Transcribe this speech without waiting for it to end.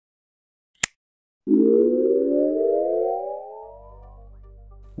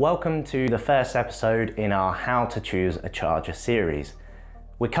Welcome to the first episode in our How to Choose a Charger series.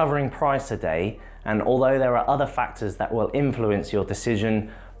 We're covering price today, and although there are other factors that will influence your decision,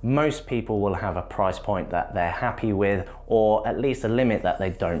 most people will have a price point that they're happy with, or at least a limit that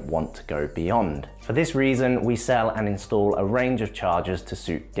they don't want to go beyond. For this reason, we sell and install a range of chargers to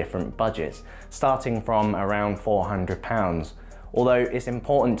suit different budgets, starting from around £400. Although it's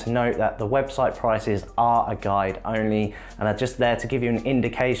important to note that the website prices are a guide only and are just there to give you an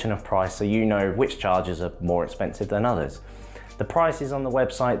indication of price so you know which chargers are more expensive than others. The prices on the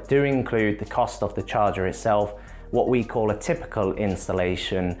website do include the cost of the charger itself, what we call a typical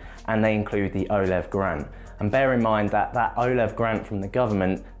installation, and they include the OLEV Grant. And bear in mind that OLEV Grant from the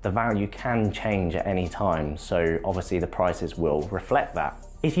government, the value can change at any time, so obviously the prices will reflect that.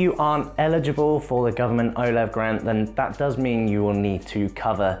 If you aren't eligible for the government OLEV Grant, then that does mean you will need to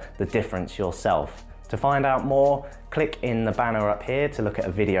cover the difference yourself. To find out more, click in the banner up here to look at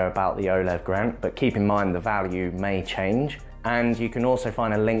a video about the OLEV Grant, but keep in mind the value may change. And you can also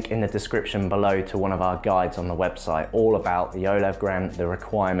find a link in the description below to one of our guides on the website, all about the OLEV Grant, the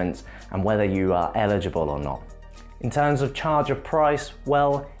requirements, and whether you are eligible or not. In terms of charger price,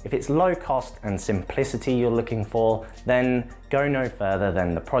 well, if it's low cost and simplicity you're looking for, then go no further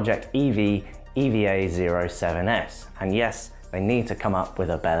than the Project EV EVA07S. And yes, they need to come up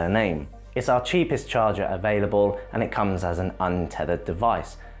with a better name. It's our cheapest charger available, and it comes as an untethered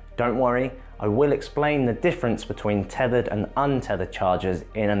device. Don't worry, I will explain the difference between tethered and untethered chargers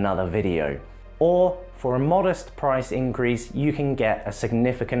in another video. Or for a modest price increase, you can get a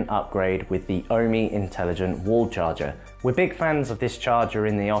significant upgrade with the Ohme intelligent wall charger. We're big fans of this charger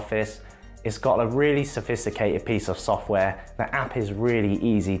in the office. It's got a really sophisticated piece of software. The app is really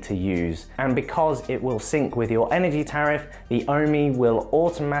easy to use. And because it will sync with your energy tariff, the Ohme will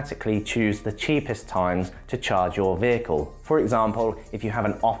automatically choose the cheapest times to charge your vehicle. For example, if you have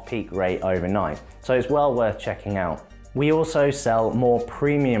an off-peak rate overnight. So it's well worth checking out. We also sell more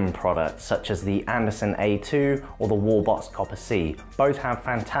premium products such as the Andersen A2 or the Wallbox Copper C. Both have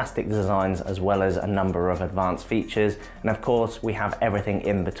fantastic designs as well as a number of advanced features, and of course we have everything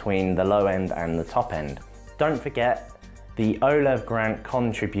in between the low end and the top end. Don't forget, the OLEV Grant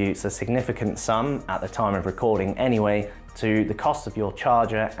contributes a significant sum at the time of recording anyway to the cost of your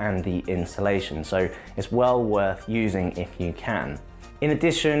charger and the installation, so it's well worth using if you can. In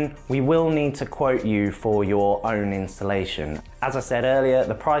addition, we will need to quote you for your own installation. As I said earlier,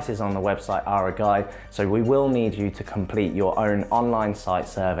 the prices on the website are a guide, so we will need you to complete your own online site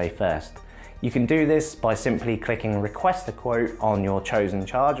survey first. You can do this by simply clicking Request a Quote on your chosen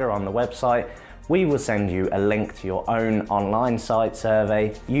charger on the website. We will send you a link to your own online site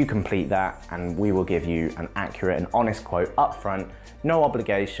survey. You complete that and we will give you an accurate and honest quote upfront, no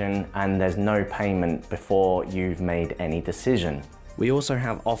obligation, and there's no payment before you've made any decision. We also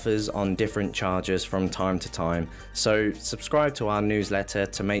have offers on different chargers from time to time, so subscribe to our newsletter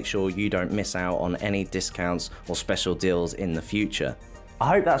to make sure you don't miss out on any discounts or special deals in the future. I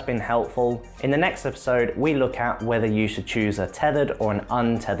hope that's been helpful. In the next episode, we look at whether you should choose a tethered or an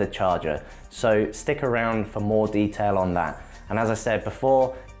untethered charger, so stick around for more detail on that. And as I said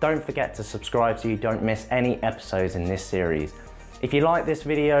before, don't forget to subscribe so you don't miss any episodes in this series. If you like this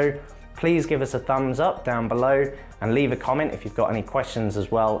video, please give us a thumbs up down below and leave a comment if you've got any questions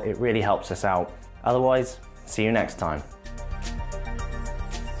as well. It really helps us out. Otherwise, see you next time.